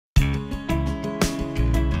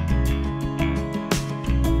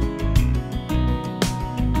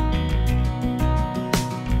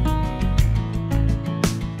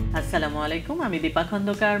আসসালামু আলাইকুম আমি দীপা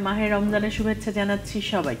খন্দকার মাহে রমজানের শুভেচ্ছা জানাচ্ছি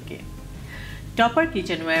সবাইকে টপার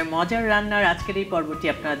কিচেনওয়্যার মজার রান্নার আজকের এই পর্বটি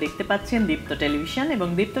আপনারা দেখতে পাচ্ছেন দীপ্ত টেলিভিশন এবং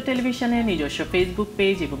দীপ্ত টেলিভিশনের নিজস্ব ফেসবুক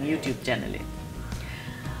পেজ এবং ইউটিউব চ্যানেলে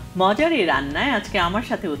মজার এই রান্নায় আজকে আমার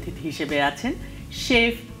সাথে অতিথি হিসেবে আছেন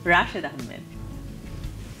শেফ রাশেদ আহমেদ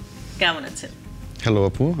কেমন আছেন হ্যালো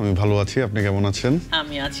আপু আমি ভালো আছি আপনি কেমন আছেন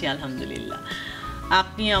আমি আছি আলহামদুলিল্লাহ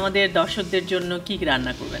আপনি আমাদের দর্শকদের জন্য কি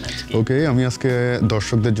রান্না করবেন আজকে ওকে আমি আজকে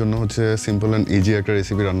দর্শকদের জন্য হচ্ছে সিম্পল এন্ড ইজি একটা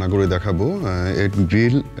রেসিপি রান্না করে দেখাবো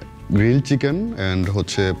গ্রিল চিকেন এন্ড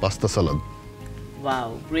হচ্ছে pasta salad wow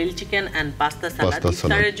grill chicken and pasta সালাদ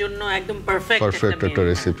ইফতারের জন্য একদম পারফেক্ট একটা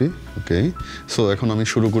রেসিপি ওকে সো এখন আমি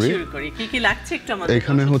শুরু করি কি কি লাগছে একটু আমাদের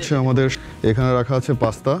এখানে হচ্ছে আমাদের এখানে রাখা আছে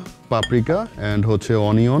পাস্তা পাপরিকা এন্ড হচ্ছে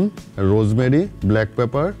onion rosemary black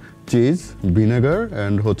pepper cheese vinegar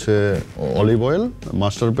and হচ্ছে olive oil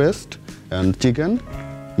mustard paste and chicken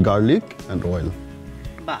garlic and oil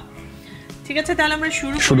বাহ ঠিক আছে তাহলে আমরা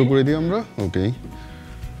শুরু করে দিই আমরা ওকে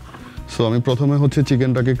সো আমি প্রথমে হচ্ছে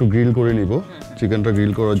চিকেনটাকে একটু গ্রিল করে নিব চিকেনটা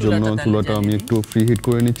গ্রিল করার জন্য চুলাটা আমি একটু ফ্রি হিট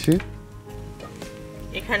করে নিচ্ছি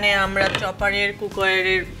এখানে আমরা চপারের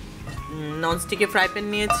কুকারের ননস্টিকের ফ্রাই প্যান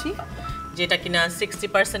নিয়েছি যেটা কিনা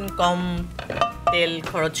 60% কম তেল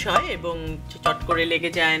খরচ হয় এবং চট করে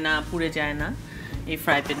লেগে যায় না পুড়ে যায় না এই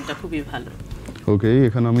ফ্রাই প্যানটা খুবই ভালো ওকে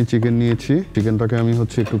এখানে আমি চিকেন নিয়েছি চিকেনটাকে আমি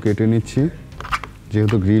হচ্ছে একটু কেটে নিচ্ছি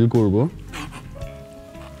যেহেতু গ্রিল করব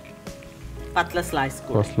পাতলা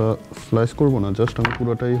স্লাইস করব না জাস্ট আমি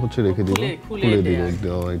পুরোটাই হচ্ছে রেখে দিব খুলে দিব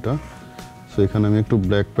দাও এটা সো এখানে আমি একটু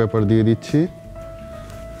ব্ল্যাক পেপার দিয়ে দিচ্ছি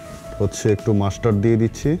হচ্ছে একটু মাস্টার্ড দিয়ে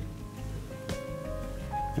দিচ্ছি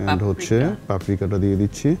এন্ড হচ্ছে পাপরিকাটা দিয়ে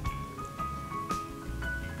দিচ্ছি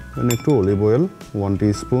এন্ড একটু olive oil 1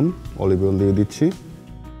 teaspoon olive oil দিয়ে দিচ্ছি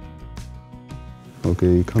ওকে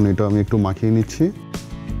এখানে এটা আমি একটু মাখিয়ে নিচ্ছি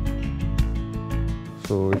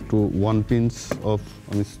সো একটু 1 পিঞ্চ অফ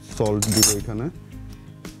আমি সল্ট দিব এখানে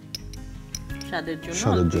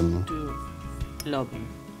স্বাদের জন্য একটু লবণ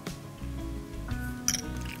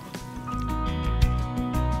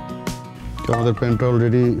আমাদের প্যানটা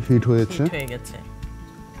অলরেডি হিট হয়ে গেছে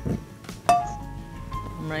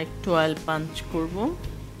আমরা একটু অয়েল পাঞ্চ করব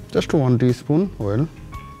জাস্ট 1 টিস্পুন অয়েল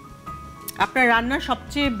আপনার রান্নার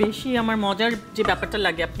সবচেয়ে বেশি আমার মজার যে ব্যাপারটা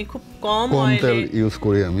লাগে আপনি খুব কম তেল ইউজ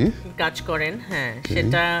করি আমি কাজ করেন হ্যাঁ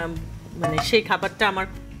সেটা মানে সেই খাবারটা আমার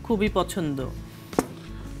খুবই পছন্দ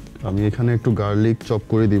আমি এখানে একটু গার্লিক চপ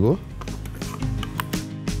করে দিব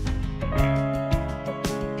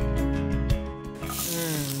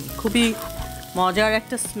খুবই মজার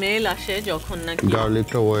একটা স্মেল আসে যখন নাকি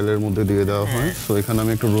গার্লিকটা অয়েলের মধ্যে দিয়ে দেওয়া হয় সো এখানে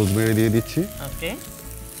আমি একটু রোজমেরি দিয়ে দিচ্ছি ওকে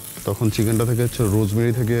তখন চিকেনটা থেকে হচ্ছে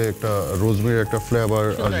রোজমেরি থেকে রোজমেরির একটা ফ্লেভার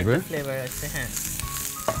আসবে হ্যাঁ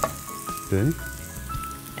ওকে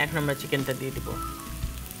এক নম্বর চিকেনটা দিয়ে দিব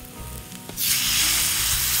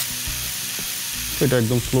এটা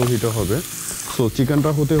একদম স্লো হিটে হবে সো চিকেনটা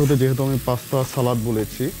হতে হতে যেহেতু আমি পাস্তা সালাদ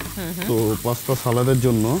বলেছি তো পাস্তা সালাদের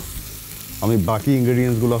জন্য আমি বাকি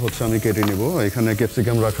ইনগ্রেডিয়েন্টসগুলো হচ্ছে আমি কেটে নিব এখানে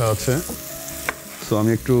ক্যাপসিকাম রাখা আছে সো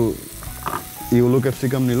আমি একটু ইয়েলো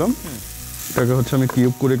ক্যাপসিকাম নিলাম এটাকে হচ্ছে আমি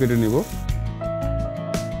কিউব করে কেটে নিব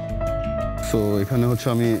সো এখানে হচ্ছে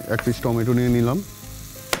আমি 1 পিস টমেটো নিয়ে নিলাম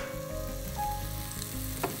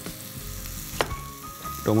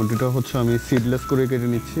টমেটোটা হচ্ছে আমি সিডলেস করে কেটে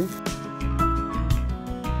নিচ্ছি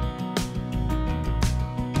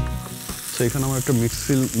সো এখানে আমার একটা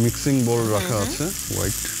মিক্সিং বোল রাখা আছে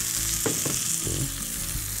হোয়াইট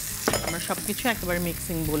আমরা সবকিছু একেবারে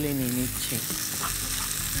মিক্সিং বলে নিয়ে নিচ্ছি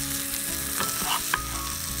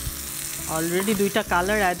অলরেডি দুইটা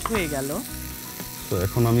কালার অ্যাড হয়ে গেল তো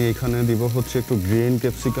এখন আমি এখানে দিব হচ্ছে একটু গ্রিন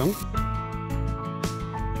ক্যাপসিকাম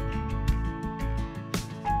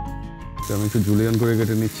আমি একটু জুলিয়ান করে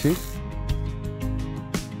কেটে নিচ্ছি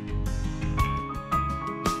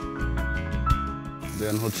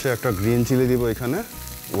দেন হচ্ছে একটা গ্রিন চিলি দিব এখানে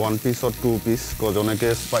 1 পিস অর 2 পিস অনেকে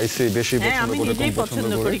স্পাইসি বেশি পছন্দ করে কম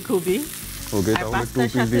পছন্দ করে খুবই ওকে তাহলে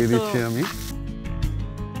 2 পিস দিয়ে দিচ্ছি আমি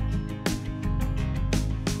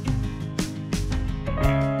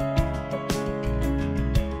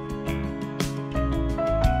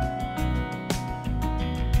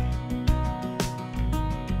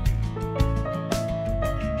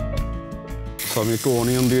আমি একটু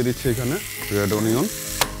অনিয়ন দিয়ে দিচ্ছি এখানে রেড অনিয়ন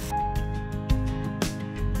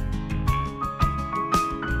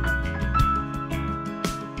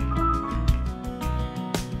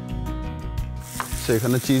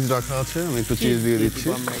এখানে চিজ রাখা আছে আমি একটু চিজ দিয়ে দিচ্ছি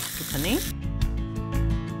আমরা একটুখানি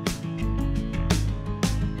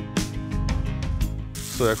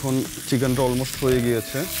সো এখন চিকেনটা অলমোস্ট হয়ে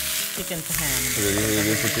গিয়েছে চিকেনটা হ্যাঁ রেডি হয়ে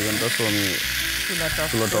গেছে চিকেনটা সো আমি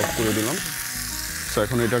চুলাটা অফ করে দিলাম সো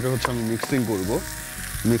এখন এটাকে হচ্ছে আমি মিক্সিং করব।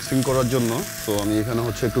 মিক্সিং করার জন্য তো আমি এখানে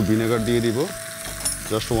হচ্ছে একটু ভিনেগার দিয়ে দিব।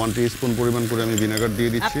 জাস্ট 1 টিস্পুন পরিমাণ করে আমি ভিনেগার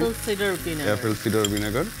দিয়ে দিচ্ছি। অ্যাপেল সিডার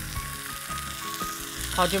ভিনেগার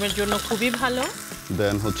হজমের জন্য খুবই ভালো।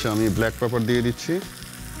 দেন হচ্ছে আমি ব্ল্যাক পেপার দিয়ে দিচ্ছি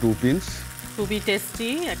 2 পিঞ্চ। খুবই টেস্টি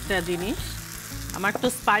একটা জিনিস। আমার তো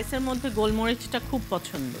স্পাইসের মধ্যে গোলমরিচটা খুব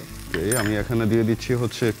পছন্দ। ওকে, আমি এখানে দিয়ে দিচ্ছি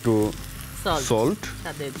হচ্ছে একটু সল্ট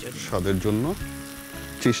স্বাদের জন্য।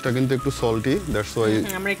 চিজটা কিন্তু একটু সল্টি, দ্যাটস ওয়াই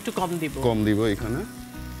আমরা একটু কম দিব এখানে।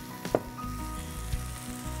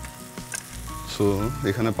 সো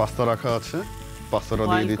এখানে পাস্তা রাখা আছে, পাস্তাটা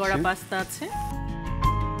দিয়ে দিচ্ছি। করা পাস্তা আছে।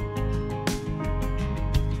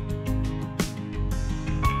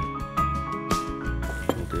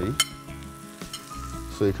 ওকে,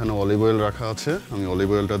 সো এখানে অলিভ অয়েল রাখা আছে, আমি অলিভ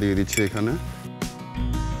অয়েলটা দিয়ে দিচ্ছি এখানে।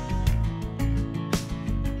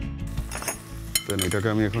 দেন এটাকে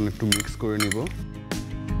আমি এখন একটু মিক্স করে নিব।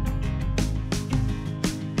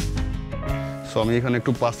 সো আমি এখানে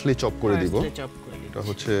একটু পার্সলি চপ করে দিব, এটা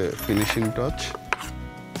হচ্ছে ফিনিশিং টাচ।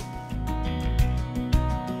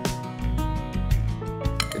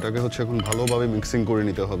 এটাকে হচ্ছে এখন ভালোভাবে মিক্সিং করে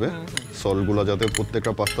নিতে হবে, সল্টগুলো যাতে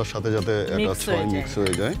প্রত্যেকটা পাস্তার সাথে যাতে অ্যাটাচ হয়, মিক্স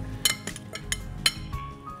হয়ে যায়।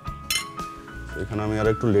 এখানে আমি আর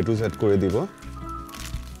একটু লেটুস অ্যাড করে দিব,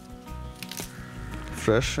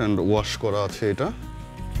 ফ্রেশ অ্যান্ড ওয়াশ করা আছে এটা।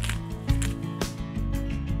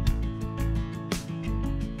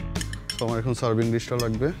 তো আমার এখন সার্ভিং ডিশটা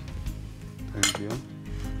লাগবে। Thank you.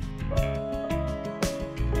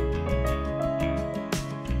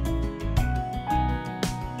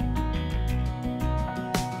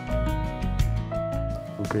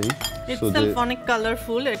 ওকে, ইটসেলফ অনেক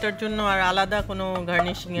কালারফুল, এটার জন্য আর আলাদা কোনো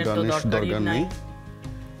গার্নিশিং এর তো দরকারই নাই।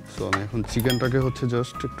 সো আমি এখন চিকেনটাকে হচ্ছে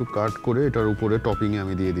জাস্ট একটু কাট করে এটার উপরে টপিং এ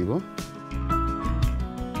আমি দিয়ে দিব।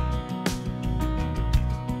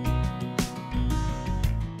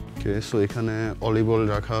 ওকে, সো এখানে অলিভ অয়েল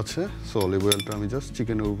রাখা আছে। সো অলিভ অয়েলটা আমি জাস্ট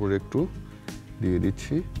চিকেনের উপরে একটু দিয়ে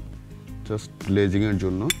দিচ্ছি, জাস্ট গ্লেজিং এর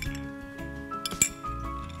জন্য।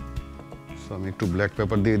 সো আমি একটু ব্ল্যাক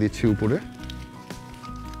পেপার দিয়ে দিচ্ছি উপরে।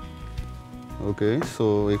 ওকে, সো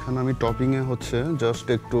এখানে আমি টপিং এ হচ্ছে জাস্ট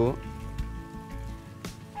একটু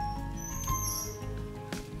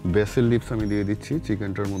বেসিল লিভস আমি দিয়ে দিচ্ছি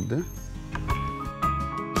চিকেনটার মধ্যে।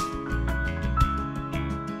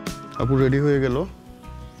 আপু রেডি হয়ে গেল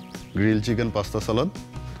grill chicken pasta salad.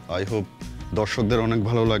 I hope দর্শকদের অনেক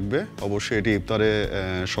ভালো লাগবে। অবশ্যই এটি ইফতারে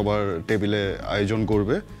সবার টেবিলে আয়োজন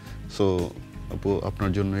করবে। সো আপু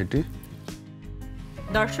আপনার জন্য এটি।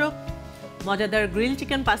 দর্শক, মজাদার গ্রিল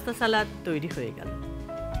চিকেন পাস্তা সালাদ তৈরি হয়ে গেল।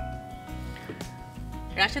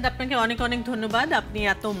 রাশেদ, আপনাকে অনেক অনেক ধন্যবাদ। আপনি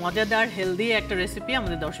এত মজাদার হেলদি একটা রেসিপি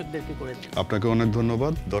আমাদের দর্শকদেরকে করে দিন। আপনাকে অনেক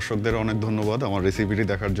ধন্যবাদ, দর্শকদের অনেক ধন্যবাদ আমার রেসিপিটি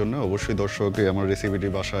দেখার জন্য। অবশ্যই দর্শক আমার রেসিপিটি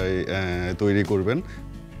বাসায় তৈরি করবেন।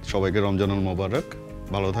 সবাইকে রমজানুল মোবারক।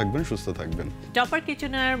 ভালো থাকবেন, সুস্থ থাকবেন। টপার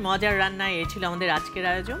কিচেনের মজার রান্নায় এই ছিল আমাদের আজকের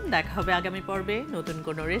আয়োজন। দেখা হবে আগামী পর্বে নতুন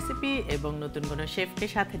কোনো রেসিপি এবং নতুন কোনো শেফকে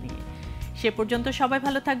সাথে নিয়ে। সে পর্যন্ত সবাই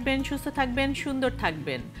ভালো থাকবেন, সুস্থ থাকবেন, সুন্দর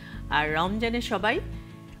থাকবেন। আর রমজানে সবাই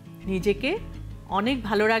নিজেকে অনেক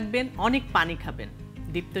ভালো রাখবেন, অনেক পানি খাবেন।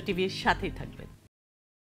 দীপ্ত টিভির সাথেই থাকবেন।